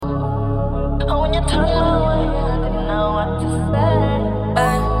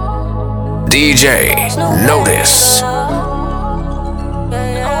DJ Notice.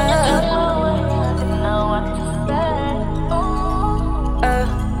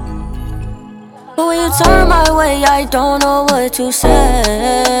 When you turn my way, I don't know what to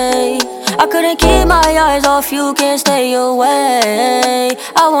say. I couldn't keep my eyes off you, can't stay away.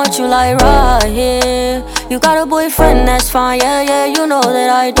 I want you like right here. You got a boyfriend, that's fine, yeah, yeah. You know that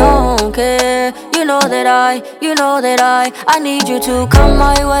I don't care. You know that I need you to come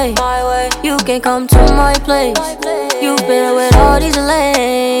my way. You can come to my place. You've been with all these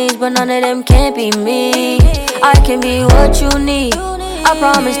lanes, but none of them can't be me. I can be what you need. I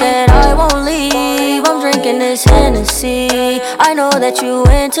promise that I won't leave. I'm drinking this Hennessy. I know that you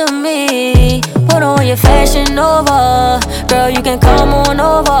into me. Put on your Fashion Nova. Girl, you can come on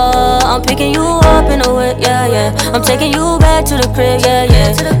over. I'm picking you up in the whip, yeah, yeah. I'm taking you back to the crib, yeah,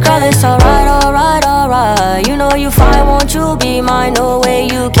 yeah. Girl, it's alright, alright, alright. You know you fine, won't you be mine? No way,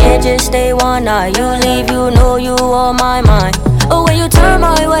 you can't just stay one night. You leave, you know you on my mind. But when you turn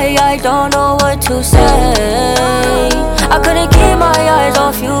my way, I don't know what to say. I couldn't keep my eyes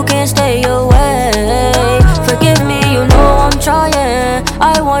off you, can't stay away. Forgive me, you know I'm trying.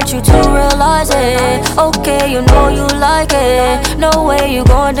 I want you to realize it. Okay, you know you like it. No way you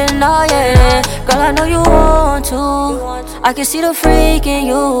gon' deny it. Girl, I know you want to. I can see the freak in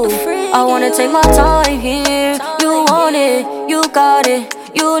you. I wanna take my time here. You want it, you got it,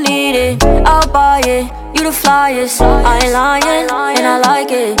 you need it, I'll buy it. You the flyest, I ain't lying, and I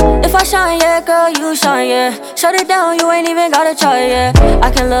like it. If I shine, yeah, girl, you shine, yeah. Shut it down, you ain't even gotta try, yeah. I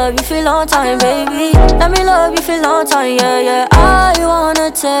can love you for long time, baby. Let me love you for long time, yeah, yeah. I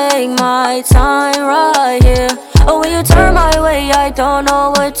wanna take my time right here. Oh, when you turn my way, I don't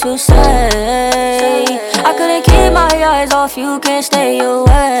know what to say. I couldn't keep my eyes off you, can't stay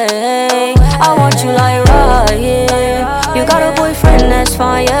away. I want you like right here. You got a boyfriend, that's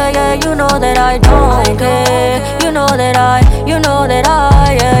fine, yeah, yeah. You know that I don't care. You know that I,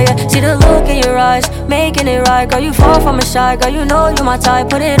 yeah, yeah. See the look in your eyes, making it right. Girl, you far from a shy, girl, you know you my type.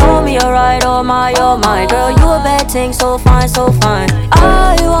 Put it on me, alright, oh my, oh my. Girl, you a bad thing, so fine, so fine.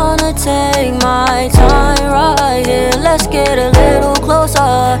 I wanna take my time right here. Let's get a little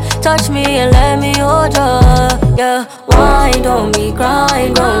closer. Touch me and let me hold ya, yeah. Wine on me,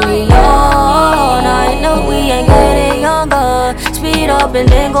 grind on me all night. No, we ain't getting younger. Speed up and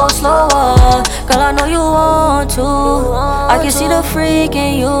then go slower. Girl, I know you want to. I can see the freak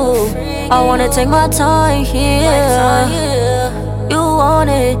in you. I wanna take my time here. You want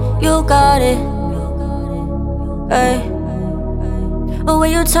it, you got it, hey. But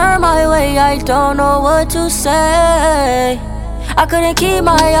when you turn my way, I don't know what to say. I couldn't keep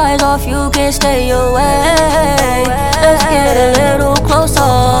my eyes off you, can't stay away. Let's get a little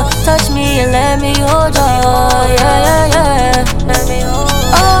closer. Touch me and let me hold ya, yeah, yeah, yeah. Let me hold ya.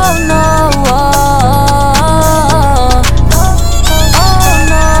 Oh no, oh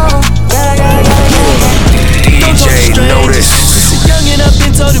no, yeah, yeah, yeah, yeah. DJ Notice. Since a youngin' I've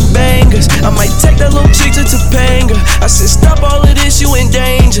been told them bangers. I might take that little chick to Topanga. I said stop all of this, you in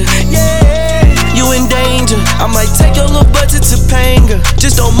danger, yeah. You in danger. I might take your little butt to Topanga.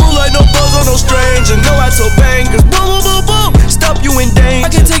 Just don't move like no balls on no stranger. No, I told bangers. Boom, boom, boom, boom. Stop, you in danger. I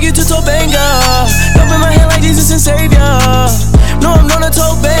can take you to Topanga. Up in my hand like Jesus and Savior. No, I'm not a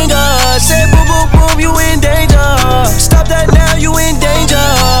Topanga. Say boom, boom, boom, you in danger. Stop that now, you in danger.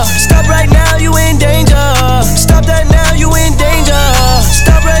 Stop right now, you in danger. Stop that now, you in danger.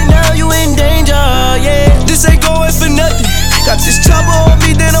 Stop right now, you in danger, yeah. This ain't going for nothing. Got this chopper on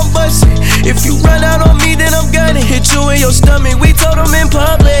me, then I'm bustin'. If you run out on me, then I'm gonna hit you in your stomach. We told them in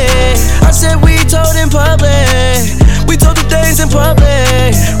public. I said we told in public. We told the things in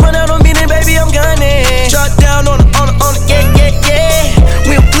public. Run out on me, then baby, I'm gunning. Drop down on the, yeah, yeah, yeah.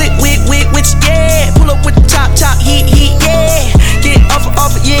 We'll flick, with you, yeah. Pull up with the top, heat, yeah. Get off,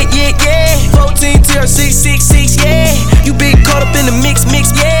 yeah, yeah, yeah. 14 tier 666, yeah. You been caught up in the mix,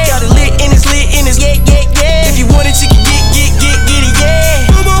 yeah. Got it lit in his, yeah, yeah, yeah. If you want it, you can get it, yeah.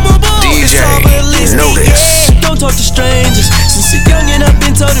 Boom, boom, boom, boom. DJ Notice. Yeah. Don't talk to strangers. Since a youngin' I've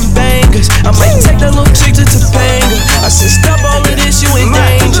been told them bangers. I might take that little chick to Topanga. I said stop all of this, you in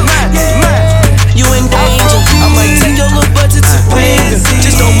danger, yeah. You in danger. I might take your little butt to Topanga.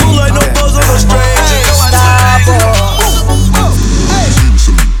 Just don't move like no balls on no strangers. Stop,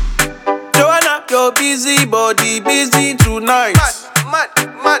 Joanna, your busy body busy tonight.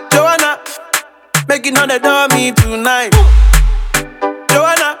 Joanna, making $100 me tonight.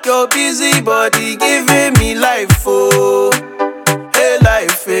 Joanna, your busy body giving me life, oh, hey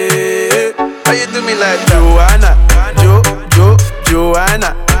life, hey. How you do me like Joanna,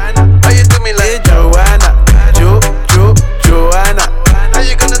 Joanna? How you do me like Joanna, Joanna? How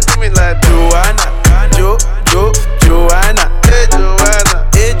you gonna do me like Joanna, Joanna? Hey Joanna,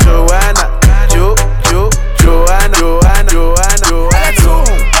 hey Joanna, Joanna. I got two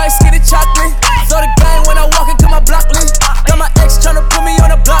white skinny chocolate. Throw the gang when I walk into my block list. Got my ex tryna put me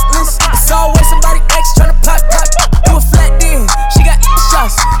on a block list. It's always somebody ex tryna pop. Do a flat then, she got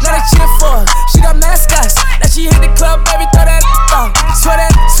shots. Now they cheer for her, she got mascots. Now she hit the club, baby, throw that out. Swear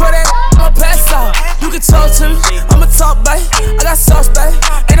that, I'ma pass out. You can talk to me, I'ma talk, babe. I got sauce, babe,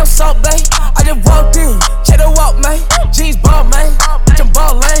 ain't no salt, babe. I just walked in, check the walk, man. Jeans ball, man, bitch, I'm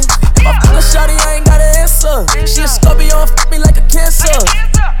ball lane. If I fuck a shawty, I ain't got an answer. She a Scorpio, fuck me like a cancer.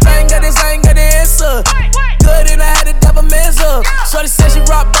 I ain't got this, I ain't got the answer. Good and I had to dab a man's up. Shorty said she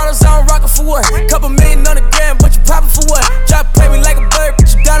rock bottles, I don't rock it for what? Couple million on the gram, but you poppin' for what? Try to play me like a bird,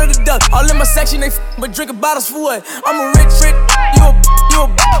 but you down to the duck. All in my section, they but drinking bottles for what? I'm a rich, you a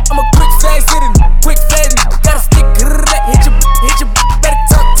I'm a quick fast hitting, quick fading. Gotta stick, hit your, better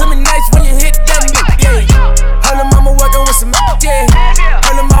talk to me nice when you hit that nigga, yeah. Her little mama working with some, yeah.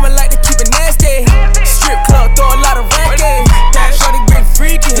 Her little mama like to keep it nasty. Strip club, throw a lot of racket. Shorty get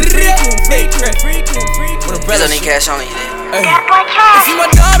freakin'. Brother need cash on you then. If you my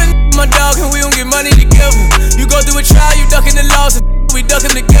dog, and we don't get money together. You go through a trial, you duckin' the laws, and we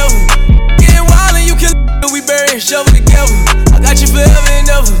duckin' together. Getting wild and you kill, and we bury and shovel together. I got you forever and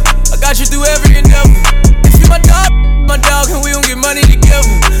ever. I got you through every endeavor. If you my dog, and we don't get money together.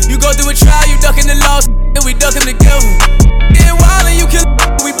 You go through a trial, you duckin' the laws, and we duckin' together. Getting wild and you kill,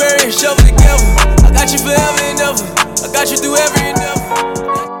 and we bury and shovel together. I got you forever and ever. I got you through every endeavor.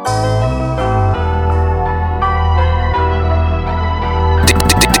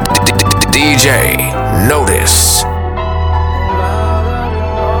 DJ Notice.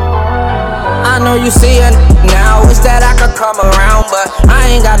 I know you see it now, wish that I could come around, but I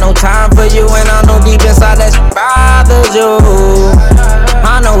ain't got no time for you, and I know deep inside that shit bothers you.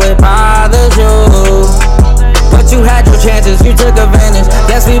 I know it bothers you, but you had your chances, you took advantage.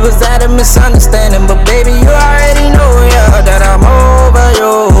 Guess we was at a misunderstanding, but baby, you already know, yeah, that I'm over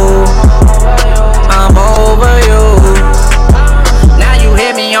you. I'm over you. Now you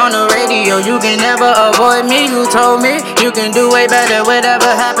hear me on the radio, you can never avoid me. You told me you can do way better, whatever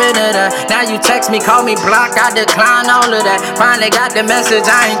happened to that. Now you text me, call me, block, I decline all of that. Finally got the message,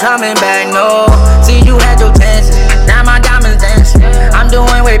 I ain't coming back, no. See, you had your chances, now my diamonds dancing. I'm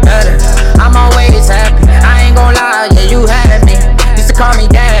doing way better, I'm always happy. I ain't gon' lie, yeah, you had me. Used to call me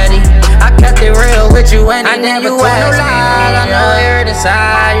daddy, I kept it real with you, and I never told no lies. I know it hurt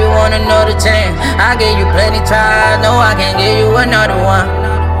inside, you wanna know the chance. I gave you plenty tries, no, I can't give you another one.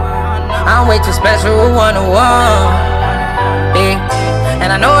 I'm way too special, one-on-one, yeah.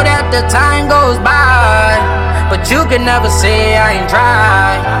 And I know that the time goes by, but you can never say I ain't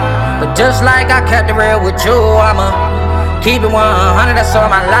tried. But just like I kept it real with you, I'ma keep it 100, that's all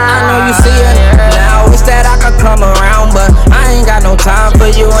my life. I know you see it now, wish that I could come around, but I ain't got no time for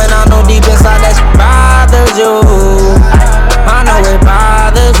you, and I know deep inside that shit bothers you. I know it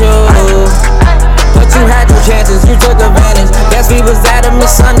bothers you, but you had your chances, you took advantage. Guess we was at a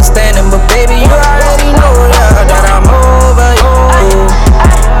misunderstanding, but baby, you already know, yeah, that I'm over you.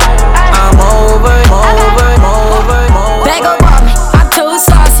 I'm over. Back up on me, I'm too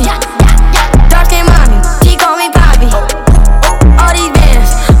saucy. Dark skin mommy, she call me Poppy. All these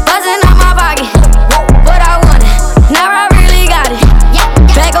bands buzzing out my pocket. What I wanted, now I really got it.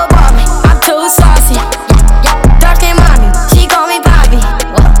 Back up on me, I'm too saucy. Dark skin mommy, she call me Poppy.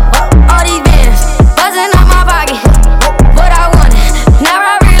 All these bands buzzing out my pocket. What I wanted, now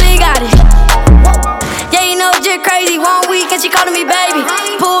I really got it. Yeah, you know, just crazy. 1 week and she calling me baby.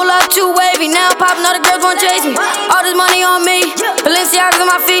 Pull up too wavy, now popping, all the girls wanna chase me. All this money on me, Balenciagas on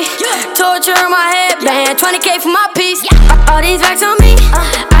my feet, torture in my headband, 20K for my piece. All these racks on me,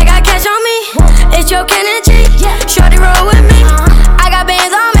 I got cash on me. It's your Kennedy, shorty roll with me. I got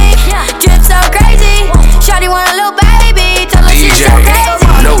bands on me, drip so crazy. Shorty want a little baby, tell her she's so crazy.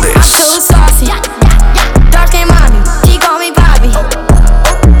 Notice. I'm too saucy. Dark skin mommy, she call me Poppy.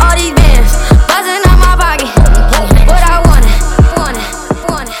 All these bands buzzing out my pocket. What I wanted.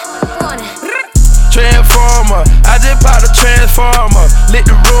 Transformer, I just popped a transformer, lit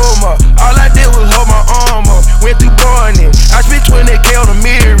the room up. All I did was hold my arm up. Went through Barney, I spent 20K on the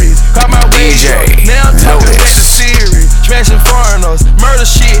mirrors. Caught my way DJ up. Now I'm talking back to Notice. serious.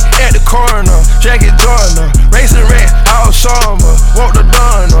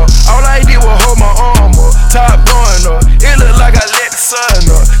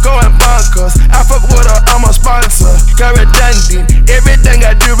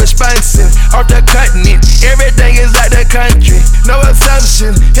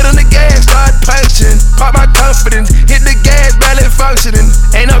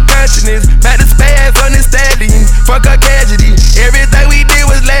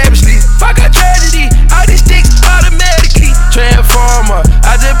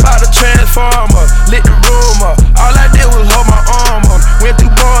 just bought a transformer, lit the room up. All I did was hold my arm up. Went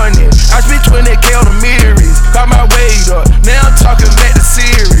through Barney, I spent 20K on the mirrors. Got my weight up, now I'm talking back to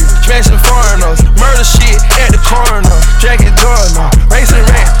series. Smashing foreigners, murder shit at the corner. Jackie Jordan, racing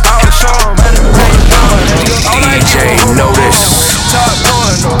rat, I was showing by the rain. DJ Notice. Top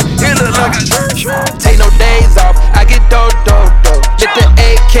going, it look like a Take no days off, I get dope. Get the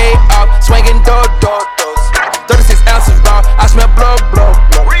AK off, swinging dope. 36 ounces raw, I smell blow.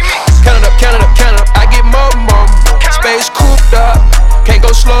 Count it up, I get more. Space cooped up, can't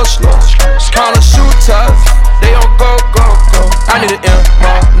go slow. Call them shooters, they don't go. I need an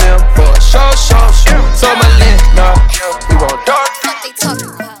M for a show. So my lens, nah, we won't dark.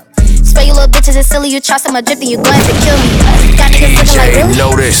 Spray you little bitches, it's silly. You trust my drip and you going to kill me. Got niggas looking like really?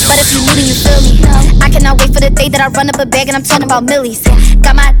 Notice. But if you knew, then you feel me. I cannot wait for the day that I run up a bag and I'm talking about millies.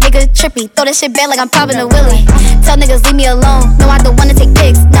 Got my nigga trippy, throw that shit back like I'm popping a willy. Tell niggas leave me alone. No, I don't wanna take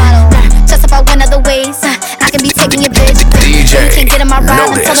pics. Nah. Just if I went other ways, I can be taking your bitch. DJ you can't get in my ride.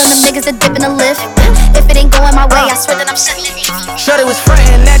 Notice. I'm telling them niggas to dip in the lift. If it ain't going my way, I swear that I'm shutting it. Shorty was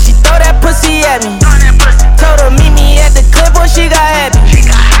frontin' that she throw that pussy at me. Told her meet me at the clip or she got happy.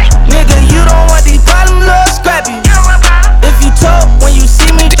 Nigga, you don't want these problems, little scrappy. If you talk when you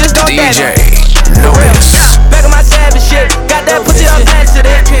see me, just don't dab DJ me. Notice. Back on my savage shit, got that pussy up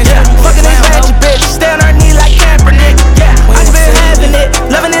accident. Yeah, fucking this ratchet bitch, stay on her knee like Kaepernick. Yeah, I just been having it,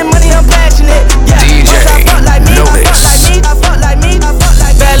 loving it, money, I'm passionate. Yeah, DJ once I fuck like me, Notice. I fuck like me.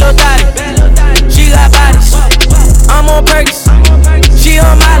 Bad little thotty, she got bodies. I'm on Perkins, she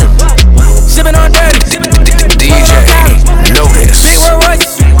on Molly, sipping on dirty. DJ Notice. Big Rolls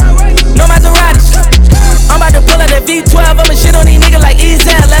Royce, no Maseratis. I'm about to pull out that V12, I'ma shit on these niggas like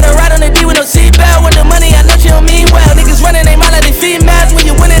Ezel. Let her ride on the D with no seatbelt. With the money, I know she don't mean well. Niggas running they mouth like they females. When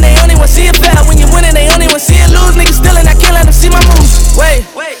you winning, they only wanna see it fail. When you winning, they only wanna see it lose. Niggas stealing, I can't let them see my moves. Wait,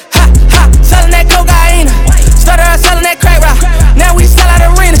 ha, selling that cocaine. Started out selling that crack rock. Now we sell out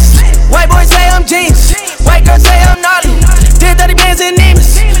arenas. White boys say I'm genius. White girls say I'm naughty. Did 30 bands in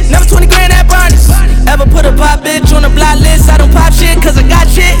Nemus. Never 20 grand at Barnes. Ever put a pop bitch on the block list? I don't pop shit, cause I got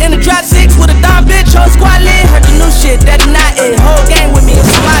shit in the drop 6 with a dumb bitch. Whole squad lit. Heard the new shit, that is not it. Whole gang with me,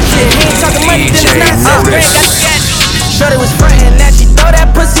 it's my shit. He ain't talking money, then it's not so great. Got the gas. Shorty was frontin' that she throw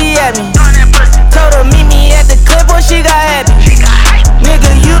that pussy at me. Told her meet me at the clip or she got happy.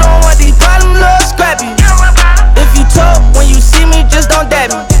 Nigga, you don't want these problems, little scrappy. If you talk when you see me, just don't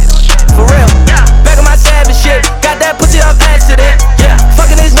dab me. For real. Back on my savage shit, got that pussy up accident. Yeah,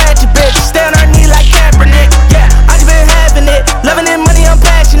 fucking this ratchet bitch, stay on her knee like Kaepernick. Yeah, I just been having it, loving it, money, I'm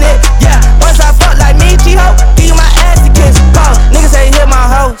passionate. Yeah, once I fuck like me, G-ho, give you my ass to kiss. Pause, niggas say hit my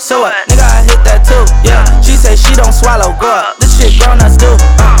hoe, so what? Nigga, I hit that too. Yeah, she say she don't swallow, grow up. This shit grown ups do.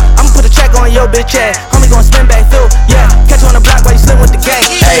 I'ma put a check on your bitch ass, homie gon' spin back through. Yeah, catch you on the block while you slim with the gang.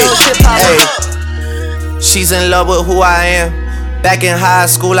 Hey. She's in love with who I am. Back in high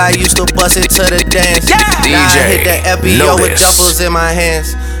school, I used to bust it to the dance. Now I hit the FBO with duffels in my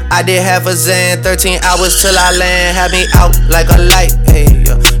hands. I did half a Zan, 13 hours till I land. Had me out like a light, ayy,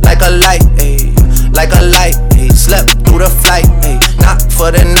 like a light, ayy, like a light, ayy. Slept through the flight, ayy, not for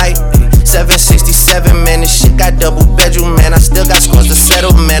the night, ayy. 767, man, this shit got double bedroom, man. I still got scores to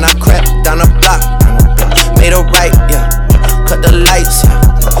settle, man. I crept down the block, made a right, yeah. Cut the lights, yeah.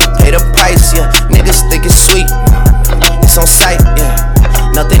 Pay the price, yeah. Niggas think it's sweet, it's on sight, yeah.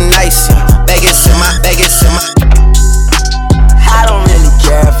 Nothing nice, yeah. Vegas in my. I don't really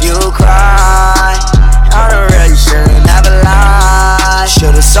care if you cry. I don't really shouldn't never lie.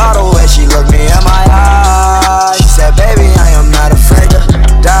 Should've saw the way she looked me in my eyes. She said, baby, I am not afraid to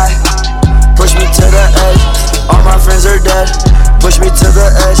die. Push me to the edge, all my friends are dead. Push me to the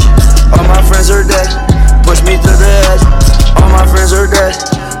edge, all my friends are dead. Push me to the edge, all my friends are dead.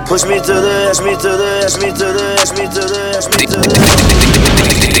 Push me to the edge, me to the edge, me to the edge, me to the edge, me to the edge.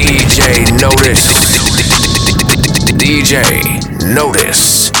 DJ Notice. DJ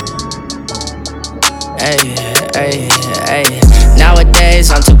Notice. Hey. Nowadays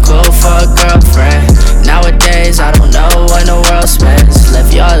I'm too cool for a girlfriend. Nowadays I don't know when the world spins.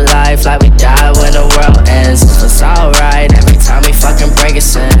 Live your life like we die when the world ends. It's alright every time we fucking break a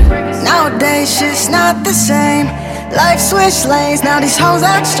sin. Nowadays shit's not the same. Life switched lanes, now these hoes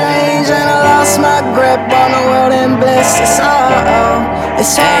act strange. And I lost my grip on the world and bliss. It's all.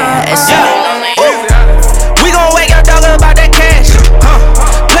 We gon' wake your dog up about that cash.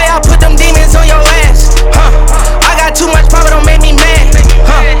 Play out, put them demons on your ass. I got too much power, don't make me mad.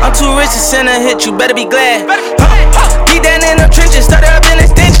 I'm too rich to send a hit, you better be glad. Deep down in the trenches, started up in the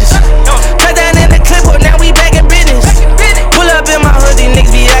stenches. Cut down in the clip, now we back in business. Pull up in my hood, these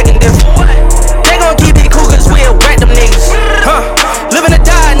niggas be acting different. They gon' keep it cool, cause we'll whack them niggas. Living or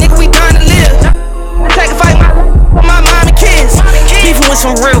die.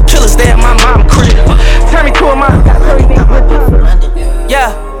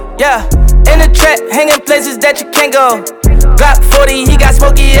 places that you can't go. Glock 40, he got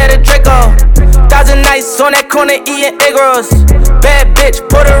smoky at a Draco. 1,000 nights on that corner eating egg rolls. Bad bitch,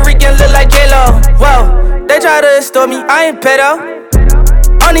 Puerto Rican, look like J-Lo. Whoa, they try to extort me, I ain't pedo.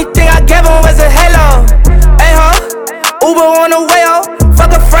 Only thing I gave him was a halo. Hey ho, Uber on the way ho.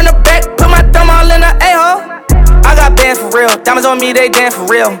 Fuck her front or back, put my thumb all in the A-hole. I got bands for real, diamonds on me, they dance for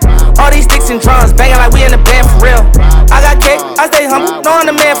real. All these sticks and drums, banging like we in the band for real. I got cake, I stay humble, know I'm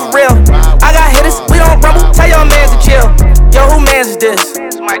the man for real. I got hitters, we don't rumble, tell your mans to chill. Yo, who mans is this?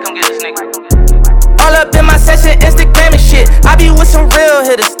 Somebody come get this nigga. All up in my session, Instagram and shit. I be with some real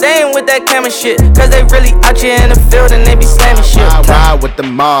hitters, staying with that camera shit. Cause they really out here in the field and they be slamming shit. I ride with the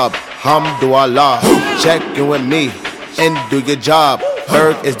mob, Hamdulillah. Check you and me, and do your job.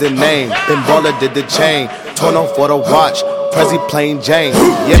 Berg is the name, then Baller did the chain. Tono for the watch, Prezi plain Jane.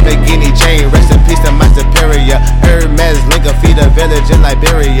 Yamborghini chain, rest in peace to my superior. Hermes, Linka, feed a village in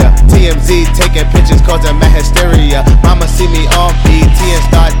Liberia. TMZ taking pictures causing my hysteria. Mama see me on BT and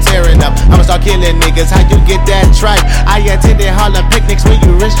start tearing up. I'ma start killing niggas, how you get that tripe? I attended Harlem picnics when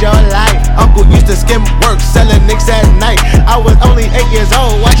you risked your life. Uncle used to skim work, selling nicks at night. I was only 8 years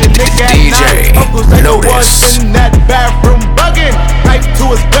old, watching nicks at night. Uncle said he was in that bathroom bugging. Knife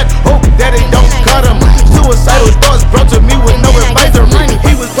to his gut, hope that it don't cut him. Suicidal thoughts brought to me with no advisory.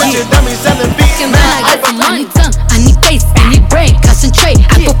 He was richer than me selling beats. I got money, tongue, I need face, I need brain, concentrate.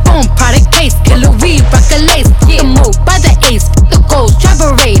 I perform product case, killer weed, rock a lace. The move by the ace, the goals, drive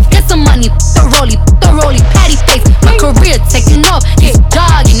a rave. Get some money, the rollie, patty face. My career taking off, he's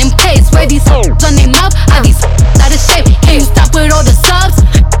jogging in place. Where these hoes on their mouth, are these out of shape? Can you stop with all the subs?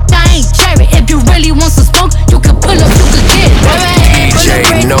 I ain't cherry. If you really want some smoke, you can pull up, you can get it.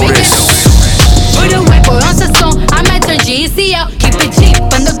 DJ Notice. Put away for on the song, I might turn GEC out. Keep it cheap,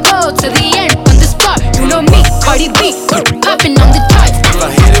 from the go to the end, from the start. You know me, Cardi B, popping on the charts. If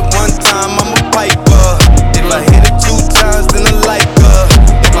I hit it one time, I'm a piper. If I hit it 2 times, then I like her.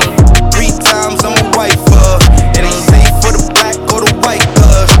 If I 3 times, I'm a wifer. It ain't safe for the black or the white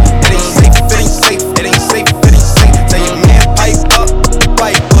cuz. It ain't safe, it ain't safe, it ain't safe, it ain't safe. Tell your man pipe up,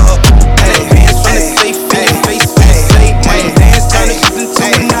 pipe up. Hey, hands from the safe, in your face, face, safe. My hands turn the shit into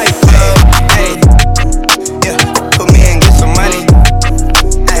a knife.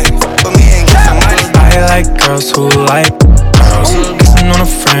 I like girls who like girls. Kissing on a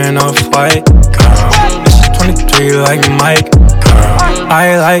friend off white girl. This is 23 like Mike girl.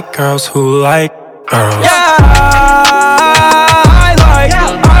 I like girls who like girls. Yeah, I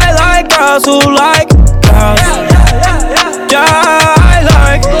like girls who like girls. Yeah, I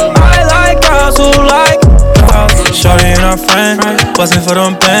like girls who like girls. Shorty and her friend, bustin' for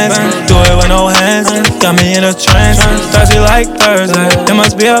them bands. Do it with no hands, got me in a trance. Thursday like Thursday, it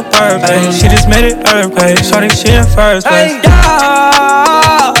must be a birthday. She just made it earthquake, shorty she in first place. Hey,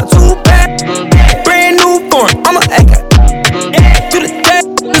 yeah, too bad, brand new form, I'm a echo. To the deck,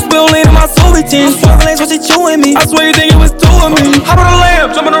 this wheel lean in my soul routine. Swerving so she chewing me, I swear you think it was 2 of me. Hop on the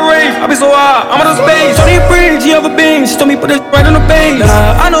lamp, jump on the rave, I be so high, I'm on the space. Shorty a bridge, she have a beam, she told me put this right on the base.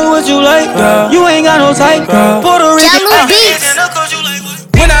 I know what you like, girl, you ain't got no type, girl. Puerto Rican,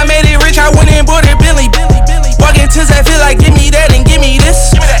 when I made it rich, I went and bought it Billy. Walk into that, feel like give me that and give me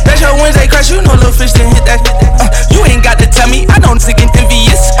this. That's your Wednesday crush, you know little fish didn't hit that. You ain't got to tell me, I don't sick and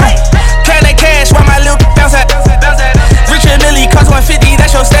envious. Can that cash, why my little bounce at? Richard Millie cost 150,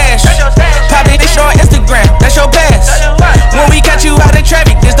 that's your stash. Pop it, it's your Instagram, that's your pass. When we catch you out in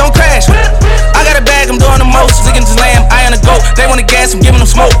traffic, just don't crash. I got a bag, I'm doing the most. Sticking to lamb, I on the goat. They want the gas, I'm giving them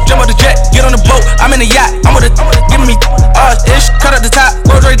smoke. Jump out the jet, get on the boat. I'm in the yacht, I'm with the giving me ish. Cut up the top,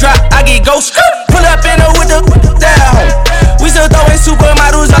 road rate drop, I get ghost. Pull up in her with the down. We still throwing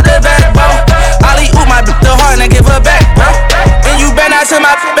supermodels out the backbone. Ollie oop my bitch the heart and I give her back, bro. And you better not send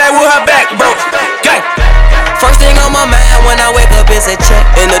my back with her back, bro. Gang. First thing on my mind when I wake up is a check.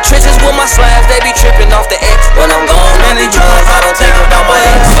 In the trenches with my slabs, they be tripping off the X. When I'm gone, man, the drugs, I don't think about my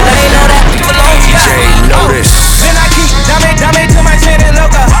ex. And I ain't know that for long. DJ Notice. Then I keep dame to my chin and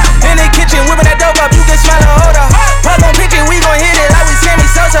loca. In the kitchen, whipping that dope up, you can smell the odor. Pop on pitching, we gon' hit it like we Sammy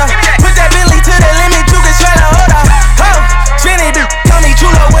Sosa. Put that Bentley to the limit, you can smell the odor. Spin it, call me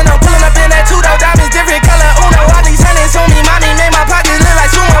chulo when I'm pulling up in that 2-door. Diamonds different color, Uno. All these hundreds on me, mommy made my pockets look like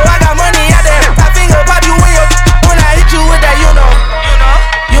sumo. I got money out there, I finger pop you in your when I hit you with that, you know.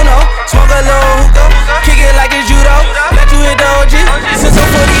 Smoke a little hookah, kick it like it's judo. Let you hit the OG, since I'm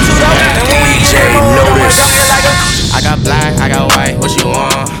 42 though. And when we get Notice. I got black, I got white, what you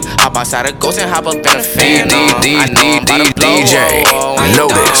want? Hop outside a ghost and hop up in a fan. DJ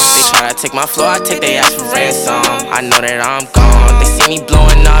Notice. They try to take my flow, I take their ass for ransom. I know that I'm gone. They see me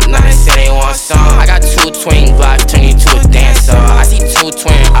blowing up, now they say they want some. I got 2 twin blocks, turn you to a dancer. I see 2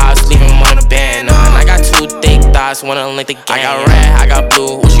 twin eyes, leave him on a banner. And I got 2 thighs, wanna link the game. I got red, I got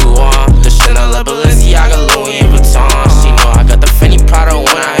blue, what you want? The Chanel, Balenciaga, Louis Vuitton. She know I got the Fendi Prada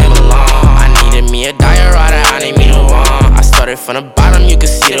when I am alone. I needed me a diet rider, I need me the one. I started from the bottom, you can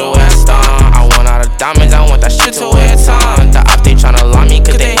see the way I stung. I want all the diamonds, I want that shit to wear a ton. The op, they tryna lie me,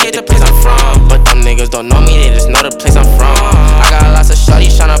 cause they hate the place I'm from. But them niggas don't know me, they just know the place I'm from. I got lots of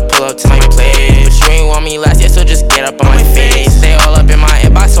shorties tryna pull up to my place, but you ain't want me last year, so just get up on my face. They all up in my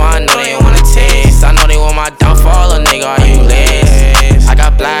inbox, so I know they wanna taste. I know they want my downfall, a nigga, are you lazy? I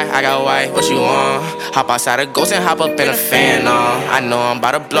got black, I got white, what you want? Hop outside a ghost and hop up in a fan, I know I'm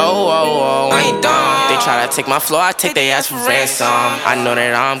about to blow, I ain't done. They try to take my flow, I take their ass for ransom. I know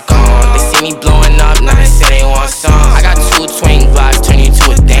that I'm gone. They see me blowing up, now they say they want some. I got 2 twin blocks, turn you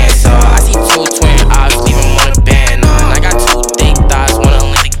to a dancer. I see 2 twin eyes, leave them on a band. And I got 2 thick thighs, wanna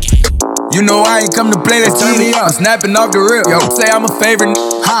link the game. You know I ain't come to play, let's turn me up. Snapping off the rip, yo, say I'm a favorite.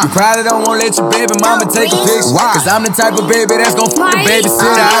 You probably don't wanna let your baby mama take a picture. Why? Cause I'm the type of baby that's gon' fuck the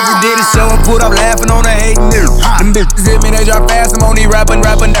babysitter. I just did a show and put up laughing on the hating niggas. Them bitches hit me, they drop fast, I'm on these rapping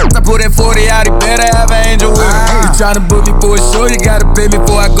nerds. I put that 40 out, he better have an angel with him. You tryna book me for a show, you gotta pay me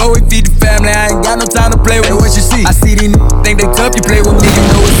before I go. We feed the family, I ain't got no time to play with. Hey, what you see? I see these niggas think they tough, you play with me, you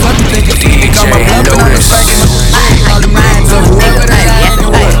know it's up. You think it's easy, they call my bluff, and I'm just ranking all the minds of whoever that I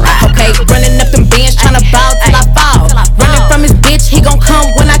ain't with. Okay, running up them bands, tryna ball till I fall. Running from his bitch, he gon' come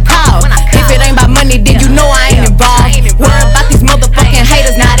when I call. If it ain't about money, then you know I ain't involved. Worry about these motherfucking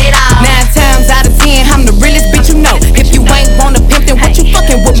haters, not at all. 9 times out of 10, I'm the realest bitch you know. If you ain't wanna pimp, then what you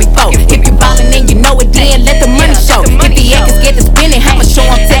fucking with me for? If you ballin' and you know it, then let the money show. If the actors get to spinning, I'ma show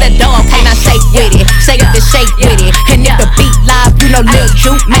 'em to the door. Okay, now shake with it, shake up the shake with it. And if the beat live, you know Lil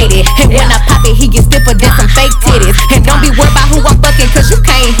Juke made it. And when I pop it, he get stiffer than some fake titties. And don't be worried about who I'm fucking, cause you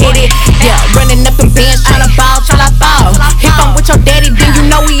can't hit it. Yeah, running up them bands, tryna ball till I fall. If I'm with your daddy, then you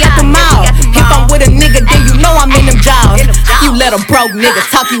know we at the mall. If I'm with a nigga, then you know I'm in them jaws. You let a broke nigga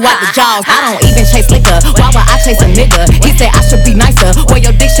talk you out the jaws. I don't even chase liquor, why would I chase a nigga? He said I should be nicer, well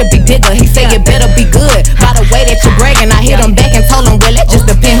your dick should be bigger. He said it better be good, by the way that you're bragging. I hit him back and told him, well it just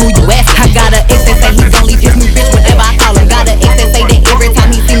depend who you ask. I got a ex that say he gon' leave his new bitch whatever I call him. Got a ex that say that every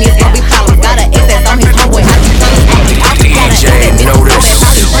time he see me it's gon' be problems. Got a ex that's on his homeboy, how you DJ Notice.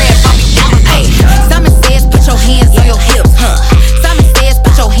 Simon says put your hands on your hips, Simon says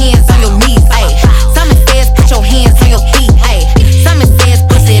put your hands on your knees, ayy. Simon says put your hands on your feet, ayy. Simon says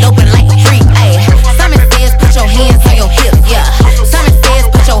bust it open like a freak, ayy. Simon says put your hands on your hips, yeah. Simon says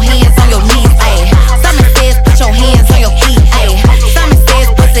put your hands on your knees, ayy. Simon says put your hands on your feet, ayy. Simon says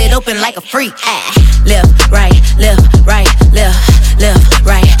bust it open like a freak, ayy. Left, right, left, right, left, left,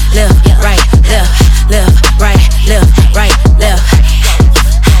 right, left, right, left, left, right, left, right, left.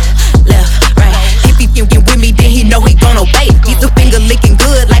 With me, then he know he gon' obey. He's a finger licking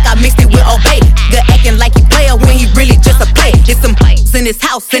good, like I mixed it with Obey. Good acting like he player when he really just a play. There's some in his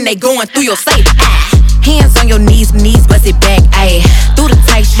house and they going through your safe. Hands on your knees bust it back, ayy. Through the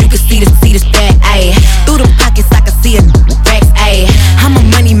tights you can see this back, ayy. Through the pockets I can see a racks, ayy. I'm a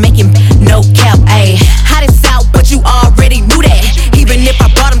money making, no cap, ayy. Hot as out, but you already knew that. Even if I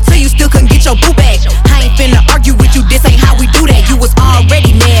brought him to you, still couldn't get your boo back. I ain't finna argue with you, this ain't how we do that. You was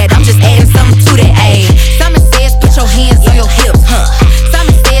already mad, I'm just adding something to that, ayy. Simon says put your hands on your hips,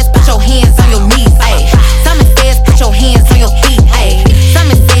 Simon says put your hands on your knees, ayy. Simon says put your hands on your feet, ayy.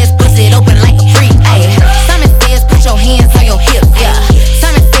 Simon says bust it open like a freak, ayy. Simon says put your hands on your hips, yeah.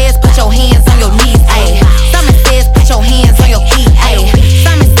 Simon says put your hands on your knees, ayy. Simon says put your hands on your feet, ayy.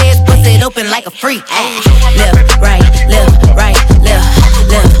 Simon says bust it open like a freak, ayy. Left, right, left, right, left,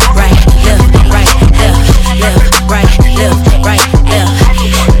 left, right, left, right, left, left, right, left, right, left.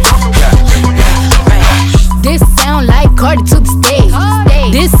 This sound like Cardi to the stage.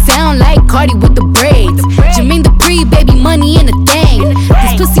 This sound like Cardi with the braids. Jermaine Dupri, baby, money in a thing.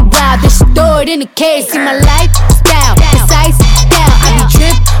 This pussy wild, then she throw it in a case. See my lifestyle, it's ice down. I be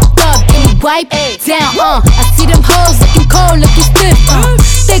tripped up, then we wipe down. I see them hoes looking cold, looking stiff.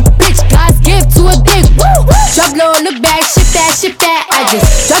 Thick bitch, God's gift to a dick. Drop low, look back, shift that, shift that. I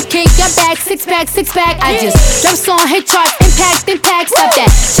just drop kick, got back, six pack. I just drop song, hit charts, impact. Stop that,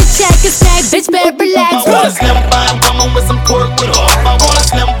 chit chat, get snack, bitch, better relax. I want a slim fine woman with some pork with her. I want a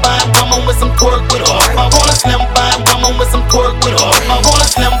slim fine woman with some pork with her. I want a slim fine woman with some pork with her. I want a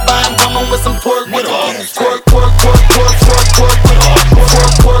slim fine woman with some pork with her. Pork with her. Pork with her.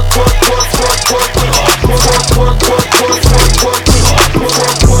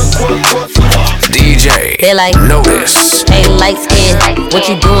 DJ they like Notice. Hey, light skin, what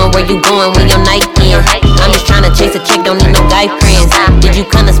you doing? Where you going with your night in? I'm just tryna chase a chick, don't need no guy friends. Did you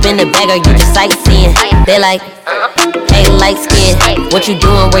come to spend a bag or you just sightseeing? They like, hey, light skin, what you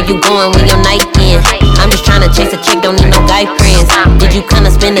doing? Where you going with your night in? I'm just tryna chase a chick, don't need no guy friends. Did you kinda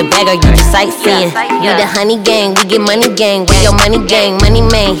spin the bag or you just sightseeing? We the honey gang, we get money gang. We your money gang, money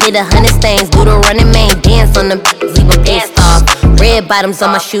man. Hit 100 stains, do the running man. Dance on the leave a pissed off. Red bottoms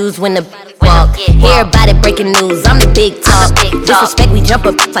on my shoes when the walk. Hear about it, breaking news, I'm the big talk. Disrespect, we jump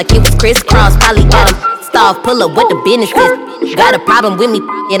up like it was crisscross. Probably got him off, pull up what the business is. Got a problem with me,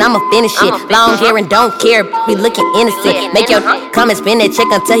 and I'ma finish it. Long hair and don't care, we looking innocent. Make your come and spin that check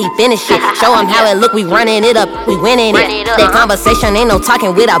until he finish it. Show him how it look, we running it up, we winning it. That conversation ain't no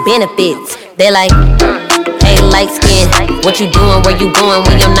talking without benefits. They like, hey, light skin, what you doing, where you going,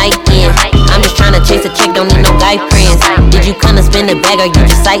 when your night in? I'm just tryna chase a chick, don't need no guy friends. Did you kinda spin the bag or you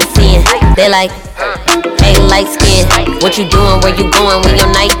just sightseeing? They like, hey, light skin, what you doing, where you going, when your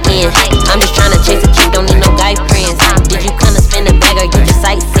night in? I'm just tryna chase a chick, don't need no guy friends. Did you kinda spin the bag or you just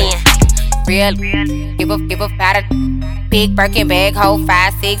sightseeing? Real, give a powder. Big Birkin bag, hold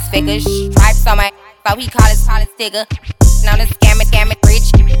 5-6 figures. Stripes on my, so he call his sticker. Known to scam it,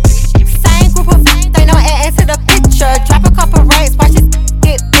 rich. Same group of they know add to the picture. Drop a couple racks, watch it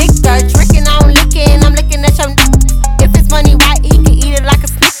get bigger. Drinking, I'm licking at your. If it's money right, he can eat it like a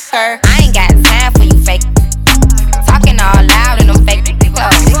snicker. I ain't got time for you fake. Talking all loud in them fake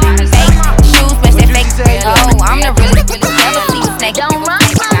clothes. Fake shoes, match that fake oh, I'm the realest, never see a snake. Don't run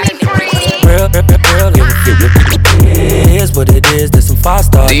from me, free. Real, it is what it is, there's some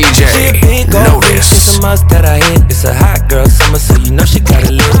 5-star DJ, notice. It's a must that I hit, it's a hot girl summer, so you know she got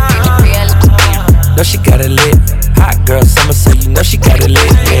it lit. No, she got it lit. Hot girl summer, so you know she got it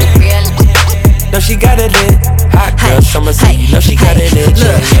lit. No, she got it lit. Hot girl summer, so you know she got it lit.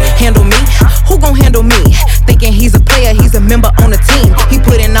 Look, handle me? Who gon' handle me? Thinking he's a player, he's a member on the team. He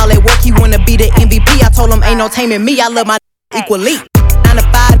put in all that work, he wanna be the MVP. I told him ain't no taming me, I love my equally. 9 to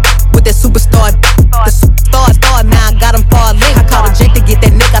 5 with that superstar. The superstar, now I got him far link. I called a Jake to get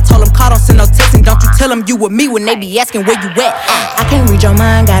that nick. I told him call, don't send no text, and don't you tell him you with me when they be asking where you at. I can't read your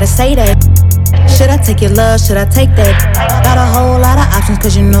mind, gotta say that. Should I take your love, should I take that? Got a whole lot of options,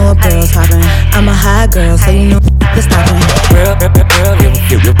 cause you know a girl's hopping. I'm a high girl, so you know it's stopping. Real, it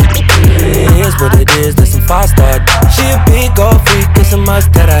is what it is, there's some 5-star. She a big old freak, it's a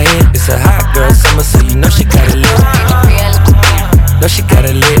must that I hit. It's a hot girl summer, so you know she got it lit. No, she got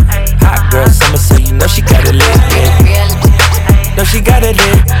it lit. Hot girl summer, so you know she got it lit. No, she got it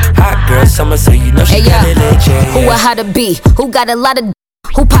lit. Hot girl summer, so you know she got it lit. Who a how to be? Who got a lot of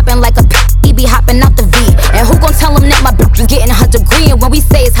who poppin' like a he be hopping out the V. And who gon' tell him that my bitch is getting her degree? And when we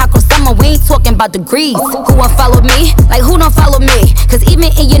say it's hot girl summer, we ain't talking about degrees. Who won't follow me? Like who don't follow me? Cause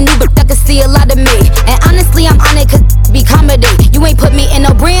even in your new bitch, I can see a lot of me. And honestly, I'm on it cause be comedy. You ain't put me in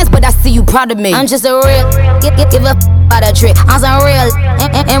no brands, but I see you proud of me. I'm just a real, give a about a trick. I'm some real,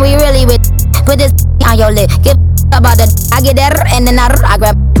 and we really with. Put this on your lip, give about the. I get that, and then I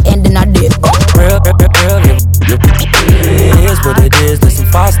grab, and then I dip. Real, it is what it is, there's some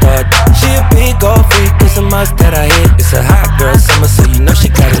 5-star. She a big old freak, it's a must that I hit. It's a hot girl summer, so you know she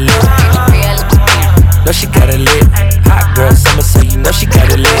got it lit. No, she got it lit. Hot girl summer, so you know she got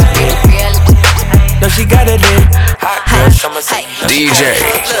it lit. No, she got it lit. Hot girl summer, so you know DJ,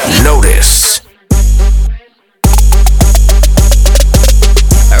 notice.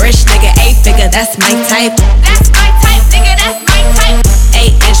 A rich nigga, 8-figure, that's my type. That's my type, nigga, that's my type.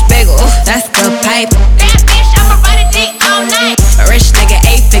 8-inch bagel, that's the pipe. Bad bitch, I'ma ride a dick all night. A rich nigga,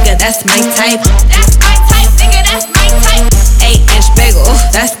 8-figure, that's my type. That's my type, nigga, that's my type. 8-inch bagel,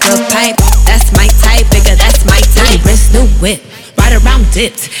 that's the pipe. That's my type, nigga, that's my type. New wrist, new whip, right around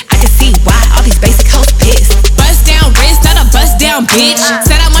dipped. I can see why all these basic hoes pissed. Bust down wrist, not a bust down bitch.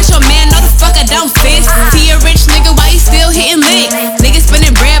 Said I want your man, no the fuck I don't sis. See a rich nigga, why he still hitting licks? Nigga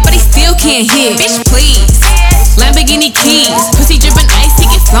spinning bread, but he still can't hit. Bitch, please. Lamborghini keys, pussy dripping ice, he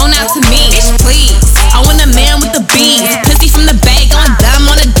get flown out to me. Bitch, please. I want a man with the bees, pussy from the bag, going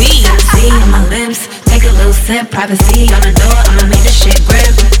dumb on a D. See on my lips, take a little sip, privacy on the door, I'ma make this shit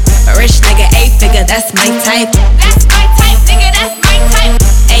grip. A rich nigga, 8-figure, that's my type. That's my type, nigga, that's my type.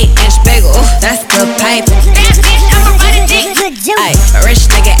 8-inch bagel, that's the pipe. Bad bitch, I'ma ride a dick. Ay, a rich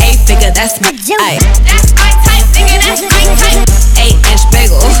nigga, 8-figure, that's my type. That's my type, nigga, that's my type. 8-inch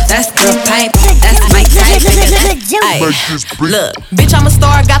bagel, that's the pipe. That's my type, nigga, ay. Look, bitch, I'm a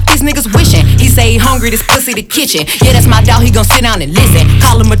star, I got these niggas wishing. He say he hungry, this pussy the kitchen. Yeah, that's my dog, he gon' sit down and listen.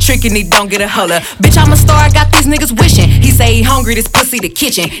 Call him a trick and he don't get a holler. Bitch, I'm a star, I got these niggas wishing. He say he hungry, this pussy the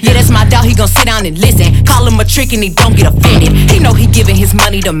kitchen. Yeah, that's my dog, he gon' sit down and listen. Call him a trick and he don't get offended. He know he giving his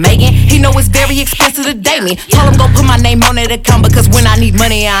money to Megan. He know it's very expensive to date me. Told him go put my name on that account because when I need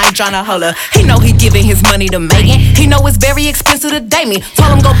money, I ain't tryna holler. He know he giving his money to Megan. He know it's very expensive to date me.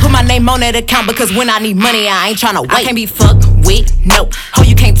 Told him go put my name on that account because when I need money, I ain't tryna wait. I can't be fucked with. with, no. Oh,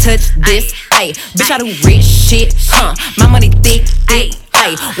 you can't touch this, ayy. Bitch, I do rich shit, huh? My money thick, ayy.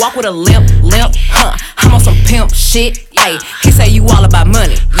 Walk with a limp, huh? I'm on some pimp shit, ayy. He say you all about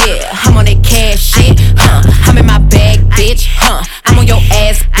money, yeah. I'm on that cash shit, huh? I'm in my bag, bitch, huh? I'm on your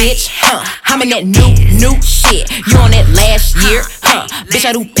ass, bitch, huh? I'm in that new shit. You on that last year, huh? Bitch,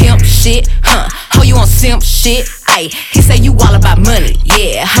 I do pimp shit, huh? Oh, you on simp shit, ayy. He say you all about money,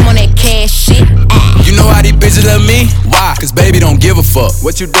 yeah. I'm on that cash shit, You know how these bitches love me? Why? Cause baby don't give a fuck.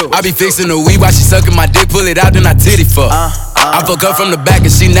 What you do? I be fixing the weed while she sucking my dick, pull it out, then I titty fuck. I fuck her from the back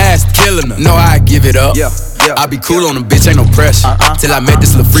and she nasty, killing her. Know how I give it up. I be cool on a bitch, ain't no pressure. Till I met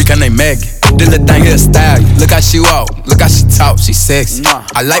this little freak, her name Maggie. This little thing here style. Look how she walk, look how she talk, she sexy.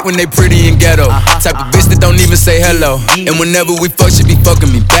 I like when they pretty and ghetto. Type of bitch that don't even say hello. And whenever we fuck, she be fucking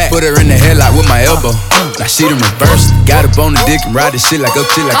me back. Put her in the headlock with my elbow. Now she done reversed. Got up on the dick and ride this shit like up,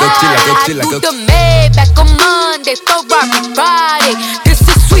 shit like up, shit like up, shit like up. I do the Maybach on Monday, so rock Friday. This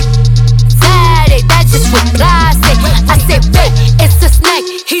is sweet Saturday, that's just what I say. I say, babe, it's a snack.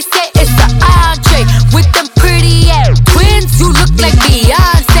 He said it's an entree. With them pretty ass twins, you look like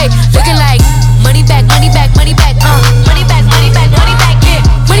Beyonce. Looking like money back, money back, money back, money back, money back, money back, yeah.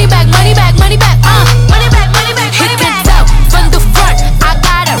 Money back, money back, money back, money back, money back, money back. He can tell from the front, I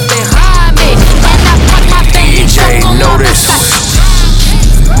got her behind me, and I pop my baby. DJ Notice.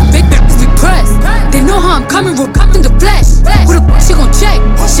 Big bitches be pressed. They know how I'm coming, we're up in the flesh. Who the fuck she gon' check?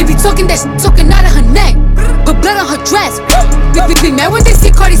 She be talking that shit, talking out of her neck. But blood on her dress. Be mad when they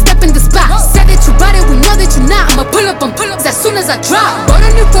see Cardi step in the spot. Said that you bought it, we know that you not. I'ma pull up on pull-ups as soon as I drop. Bought a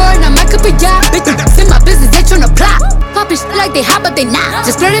new foreign, I might could be ya. Bitch, in my business, they tryna plot. Poppin' shit like they hot, but they not.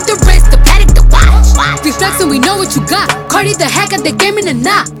 Just spread it the wrist, the paddock, the watch. We flexin', we know what you got. Cardi the hack at the game in the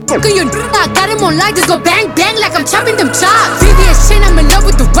knot. Fuckin' your I got him on live, just go bang, bang like I'm chopping them chops. VVS chain, I'm in love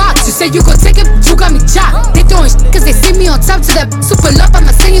with the rocks. You say you gon' take it, you got me chopped. They throwin' shit cause they see me on top to that super love,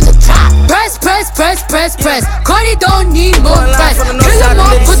 I'ma send you the drop. Press, press, press, press, press. Cardi don't need more press. Kill them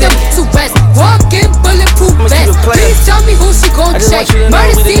all, put them to rest. Walk in bulletproof vest. Please tell me who she gon' check.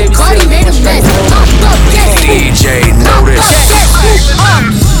 Murder scene, Cardi made a mess. DJ Notice.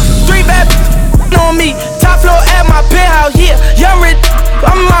 3 bad on me, top floor at my penthouse, yeah. Young rich,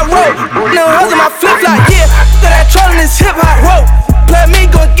 I'm on my road. No hoes in my flip flop, yeah. Got that trollin' this hip hop, whoa. Play me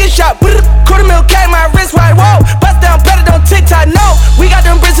gon' get shot, quarter mil K, my wrist wide, whoa. Bust down better on TikTok, no. We got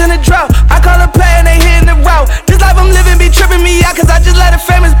them bricks in the drought. I call a play and they hitting the route. This life I'm living be tripping me out, cause I just let a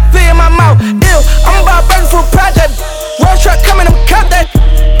famous be in my mouth. Ew, I'm about burning for a project. Road truck coming, I'm cop that.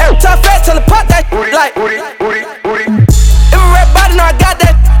 Tough fat till I pop that. Like, if a rap body, know I got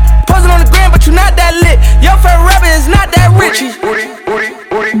that. Posing on the gram, but you not that lit. Your favorite rapper is not that rich.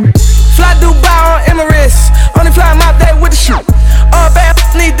 Fly Dubai on Emirates. Only fly my day with the shoot. All bad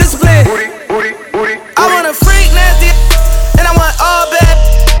need discipline. I want a freak nasty, and I want all bad.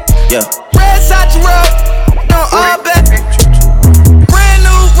 Yeah. Red Sachi Road, no all bad. Brand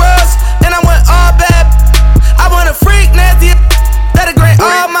new rose, and I want all bad. I want a freak nasty, that'll grant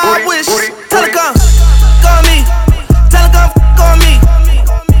all my wish. Telecom, go on me. Telecom, go on me.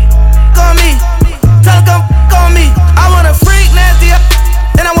 Go on me. Telecom, go on me. I want a freak nasty,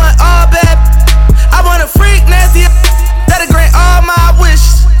 and I want all bad. I want a freak nasty, that'll grant all my wish.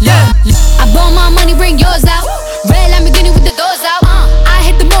 Yeah. I bought my money, bring yours out. Red Lamborghini with the doors out. I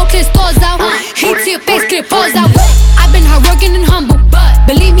hit the mall, clear stores out. Heat to your face, clear pause out. I've been hardworking and humble, but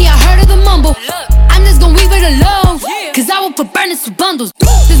believe me, I heard of the mumble. I'm just gon' leave it alone, cause I will put burners to bundles.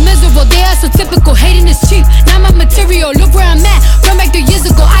 This miserable, they are so typical, hating is cheap. Now my material, look where I'm at. From back 3 years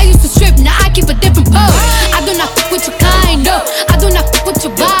ago, I used to strip, now I keep a different pose. I do not fuck with your kind, no. I do not fuck with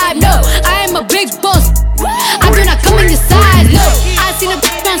your vibe, no. I am a big boss. I do not come in your size, no. I see the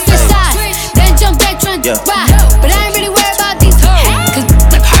on switch sides, then jump back trying to ride. But I ain't really worried about these hoes, cause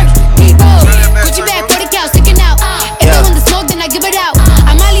like hurt, people. Gucci bag for the cow sticking out. If they want the smoke, then I give it out.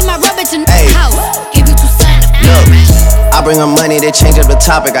 I might leave my rubbish in the house. Give you 2 cents. Look, I bring her money, they change up the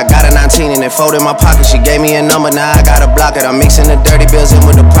topic. I got a 19 and it fold in my pocket. She gave me a number, now I gotta block it. I'm mixing the dirty bills in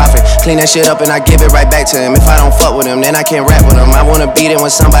with the profit. Clean that shit up and I give it right back to him. If I don't fuck with him, then I can't rap with him. I wanna beat him when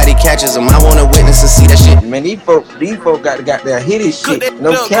somebody catches him. I wanna witness and see that shit. Man, these folks got their hit his shit.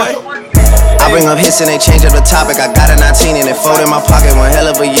 No cap. I bring up hits and they change up the topic. I got a 19 and it fold in my pocket. One hell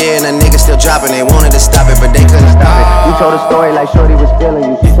of a year and the niggas still dropping. They wanted to stop it, but they couldn't stop it. You told a story like Shorty was feeling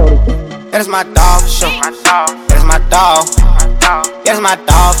you. She told us. That is my dog for sure. That is my dog. That is my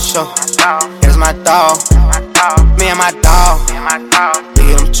dog for sure. That is my dog. Me and my dog. We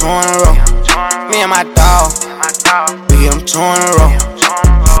get them 2 in a row. Me and my dog. We get them 2 in a row.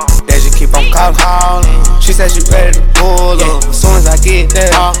 They just keep on calling. She said she ready to pull up. As soon as I get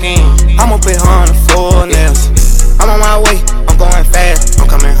there, I'ma put her on the floor nails. I'm on my way. I'm going fast. I'm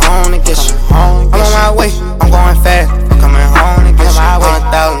coming home to get you. I'm on my way. I'm going fast. I'm coming home to get you.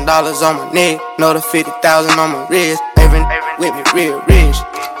 $100,000 on my neck. Another 50,000 on my wrist. Living with me real rich.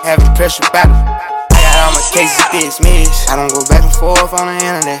 Having pressure battle. I got all my cases dismissed. I don't go back and forth on the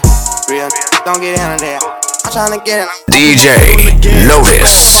internet. Real don't get into that. I'm trying to get it. DJ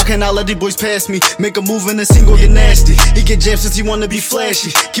Notice. How can I let these boys pass me? Make a move and the single get nasty. He get jammed since he wanna be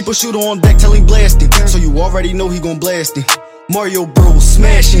flashy. Keep a shooter on deck till he blasting. So you already know he gon' blast him. Mario Bros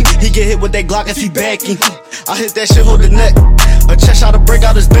smashing. He get hit with that Glock if he backing. I hit that shit, hold the neck. A chest shot to break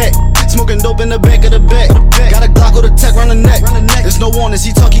out his back. Smoking dope in the back of the back. Got a Glock with a tech run the neck. There's no warnings,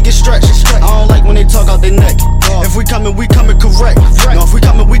 he talk, he get stretched. I don't like when they talk out their neck. If we coming correct. No, if we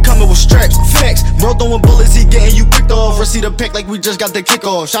coming with straps. Facts. Bro throwing bullets, he getting you picked off. Receive the pack like we just got the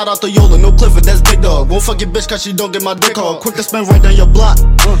kickoff. Shout out to Yola, no Clifford, that's big dog. Won't fuck your bitch cause she don't get my dick off. Quick to spin right down your block.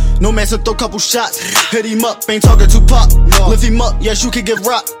 No man to throw couple shots. Hit him up, ain't talking too pop. Lift him up, yes you can get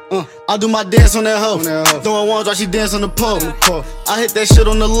rocked. I do my dance on that hoe. Throwing ones while she dance on the pole. I hit that shit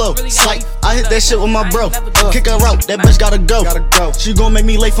on the low. Psych, I hit that shit with my bro. Kick her out, that bitch gotta go. She gon' make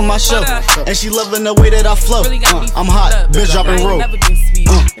me late for my show. And she loving the way that I flow. I'm hot, bitch dropping roll.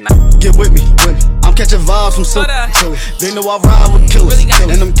 Get with me. I'm catching vibes from so. They know I ride with killers.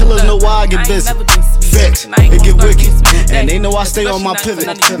 And them killers know why I get busy. Facts, it get wicked. And they know I stay on my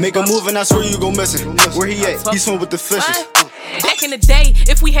pivot. Make a move and that's where you gon' miss it. Where he at? He's swim with the fishes. Back in the day,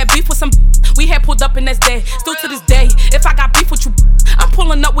 if we had beef with some, we had pulled up and that's dead. Still to this day, if I got beef with you, I'm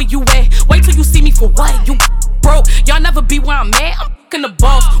pulling up where you at. Wait till you see me for what? You broke. Y'all never be where I'm at. I'm fucking the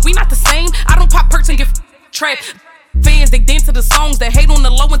boss. We not the same. I don't pop perks and get trapped. Fans, they dance to the songs that hate on the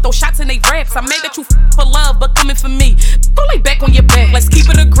low and throw shots in they raps. I'm mad that you for love, but coming for me. Go lay back on your back. Let's keep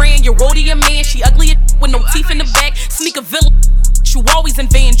it a grand. Your roadie a man. She ugly with no teeth in the back. Sneak a villain. You always in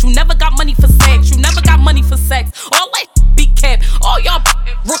vans. You never got money for sex. You never got money for sex. All that be cap. All y'all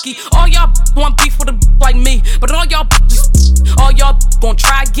rookie. All y'all want beef with a like me. But all y'all gon'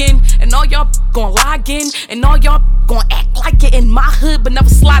 try again. And all y'all gon' lie again. And all y'all gon' act like it in my hood, but never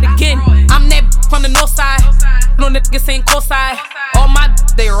slide again. I'm that from the north side. No niggas ain't close side. All my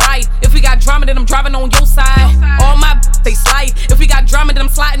they right. If we got drama, then I'm driving on your side. All my they slide. If we got drama, then I'm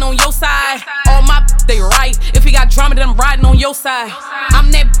sliding on your side. All my they right. If we got drama, then I'm riding on your side.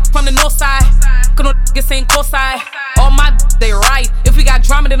 I'm that from the north side. Cause no niggas ain't close side. All my they right. If we got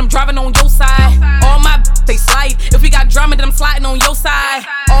drama, then I'm driving on your side. All my they slide. If we got drama, then I'm sliding on your side.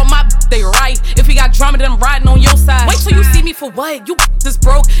 All my they right. If we got drama, then I'm riding on your side. Wait till you see me for what? You just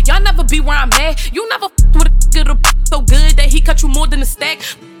broke. Y'all never be where I'm at. You never with a nigga so good that he cut you more than a stack.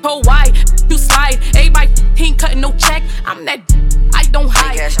 Oh why? You slide. Everybody he ain't cutting no check. I'm that I don't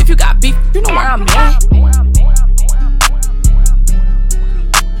hide. If you got beef, you know where I'm at.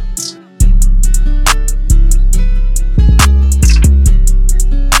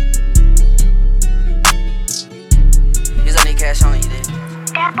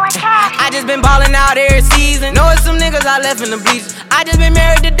 I just been ballin' out every season. Know it's some niggas I left in the bleachers. I just been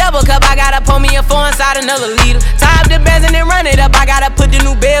married to double cup. I gotta pour me a 4 inside another liter. Tie up the bands and then run it up. I gotta put the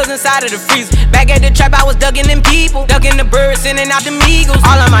new bells inside of the freezer. Back at the trap, I was ducking them people. Ducking the birds, sending out the Eagles.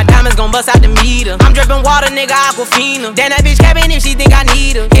 All of my diamonds gon' bust out the meter. I'm drippin' water, nigga, Aquafina. Damn, that bitch capping if she think I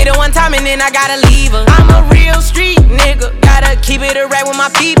need her. Hit her one time and then I gotta leave her. I'm a real street nigga. Gotta keep it a rap with my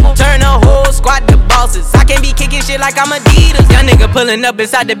people. Turn a whole squad to bosses. I can't be kicking shit like I'm Adidas. Young nigga pulling up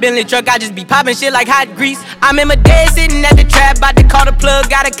inside the Bentley truck. I just be popping shit like hot grease. I'm in my day sitting at the trap, about to call the plug,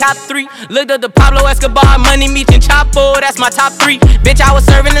 got a cop 3. Looked up the Pablo Escobar, Money Meech and Chapo, that's my top 3. Bitch, I was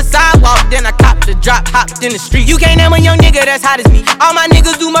serving the sidewalk, then I copped the drop, hopped in the street. You can't name a young nigga that's hot as me. All my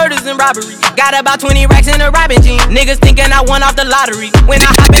niggas do murders and robbery. Got about 20 racks in a robbing jean. Niggas thinking I won off the lottery. When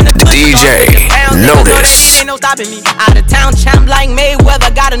I hop in the DJ Notice. Ain't no stopping me. Out of town champ like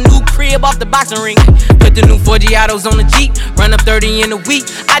Mayweather, got a new crib off the boxing ring. Put the new 4 Giottos on the Jeep, run up 30 in a week.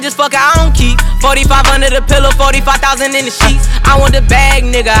 I just fuck I don't keep 45 under the pillow, 45,000 in the sheets. I want the bag,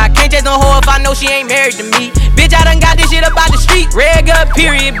 nigga. I can't chase no hoe if I know she ain't married to me. Bitch, I done got this shit up out the street. Red gut,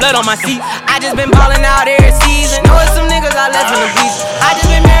 period, blood on my seat. I just been ballin' out every season. Know it's some niggas I left in the beach. I just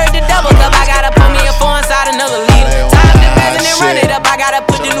been married to double cup. I gotta put me a 4 inside another liter. Time to pass and then run it up. I gotta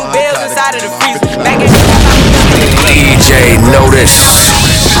put the new bells inside of the freezer. Back in DJ Notice.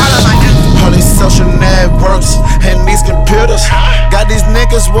 All these social networks and these computers got these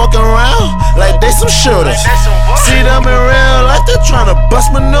niggas walking around like they some shooters. See them in real life, they tryna bust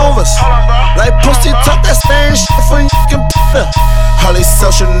maneuvers. Like pussy talk, that same shit for your computer. All these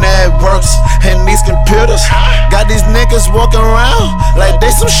social networks and these computers got these niggas walking around like they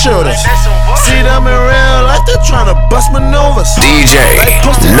some shooters. See them in real life, they tryna bust maneuvers. DJ like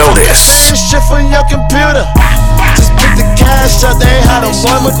pussy Notice. Talk, that same shit for your computer. Just get the cash up, they had a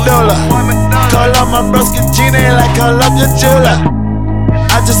boy Medulla. Call up my broski Gina like call up your jeweler.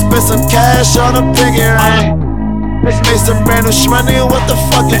 I just spent some cash on a piggy ring. Made some brand new shmoney, what the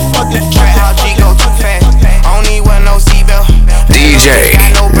fuck it. How G go too fast. I don't need one no seatbelt. DJ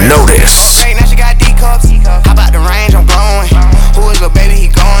Notice. Now she got D cups. How about the range? I'm glowing. Who is little baby? He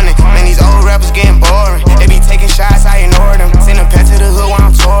going in. Man, these old rappers getting boring. They be taking shots, I ignore them. Send a pet to the hood while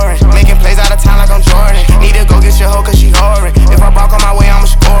I'm touring. Making plays out of town like I'm Jordan. Need to go get your hoe cause she whoring. If I walk on my way, I'ma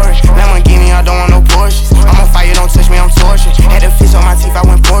score it. Lamborghini, I don't want no Porsches. I'm on fire, don't touch me, I'm tortured. Had the fish on my teeth, I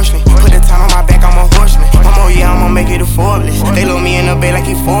went porcelain. Put the time on my back, I'm a horseman. I'ma make it a Forbes. They load me in the bay like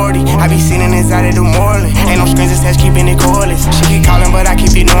he 40. I be sitting inside of the Moreland. Ain't no strings attached, keeping it cordless. She keep calling, but I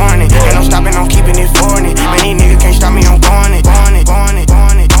keep ignoring it. Ain't no stopping, I'm keeping it for it. Man, these niggas can't stop me, I'm going it.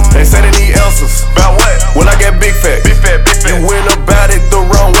 They say they need answers. About what? When I get big fat. You went about it the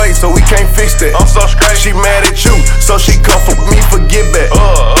wrong way, so we can't fix that. I'm so straight. She mad at you, so she come for me for get back.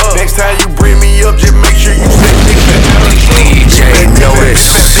 Next time you bring me up, just make sure you say big fat. DJ Notice.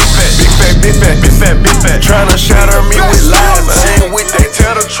 Big fat. Tryna shatter me with lies. I ain't with that.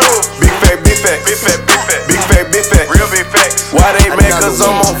 Tell the truth. Big fat. Real big facts. Why they mad? Cause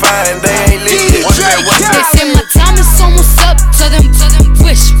I'm on fire and they ain't lit. They say my time is almost up. Tell them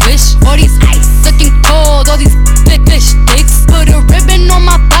wish. All these ice looking cold. All these fish sticks. Put a ribbon on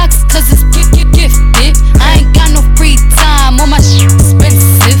my box cause it's gifted. I ain't got no free time. All my shit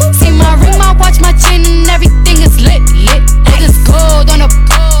expensive. See my ring, my watch, my chain and everything is lit. All this gold on a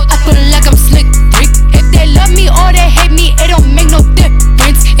gold. I feel like I'm slick Rick. If they love me or they hate me, it don't make no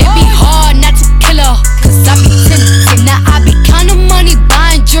difference. It be hard not to kill her, cause I be tempted. Now I be counting money,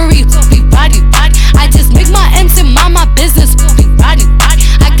 buying jewelry, be body. I just make my M's and mind my business, be body.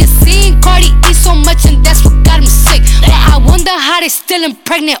 I can see Cardi eat so much and that's what got him sick. But I wonder how they still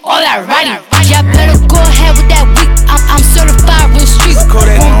impregnate all that riding. Y'all better go ahead with that week. I'm certified real street.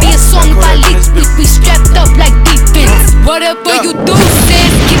 Won't be a song if I leak. We strapped up like defense. Whatever you do,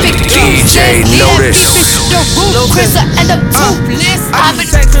 sis, keep it cute. DJ Notice. The roof, Chris, and the toothless. I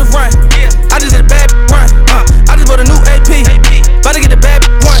just take the run. I just did a bad run. I just bought a new AP. About to get the bad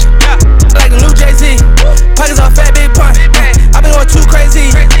one. Like the new Jay-Z. Pockets all fat, big pun. I been going too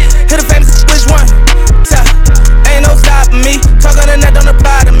crazy. Hit the famous which one? Ain't no stopping me. Talk on the net, don't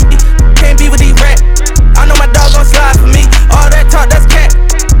apply to me. Can't be with these rats. I know my dog gon' slide for me. All that talk, that's cat.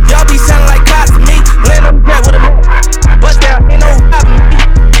 Y'all be sounding like cops to me. Land on the cat with a bust down, ain't no stopping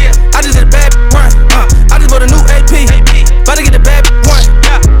me. I just did a bad run. I just bought a new AP. About to get the bad one.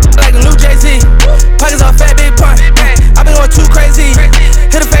 Like the new Jay-Z. Pockets all fat, big pun. I been going too crazy.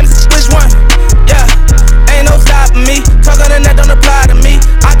 Hit the famous which one? Yeah. Ain't no stopping me. Talk on the net, don't apply to me.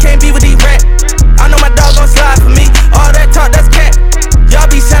 I can't be with these rats. I know my dog gon' slide for me. All that talk, that's cat. Y'all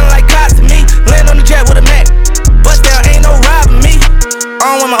be sounding like cops to me. Land on the jet with a Mac. Bust down, ain't no robbing me.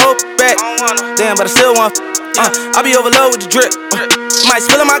 I don't want my old back. Damn, but I still want. I be overloaded with the drip. Might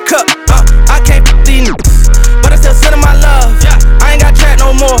spill in my cup. I can't these niggas, but I still sending my love. I ain't got track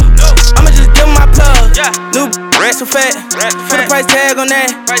no more. I'ma just give 'em my plug. New rats so fat. Put a price tag on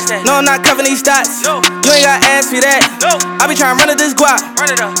that. No, I'm not covering these stats. You ain't gotta ask me that. I be trying to run to this guap.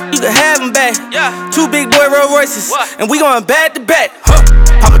 You can have them back. Two big boy Rolls Royces, and we going back to back.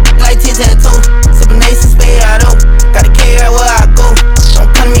 Pop a like tic-tac-toe. Sippin' ace and spade out of. Gotta carry out where I go. Don't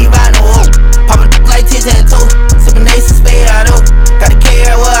come to me by no hoe. Pop a like tic-tac-toe. Sippin' ace and spade out of. Gotta carry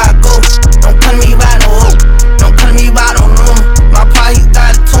out where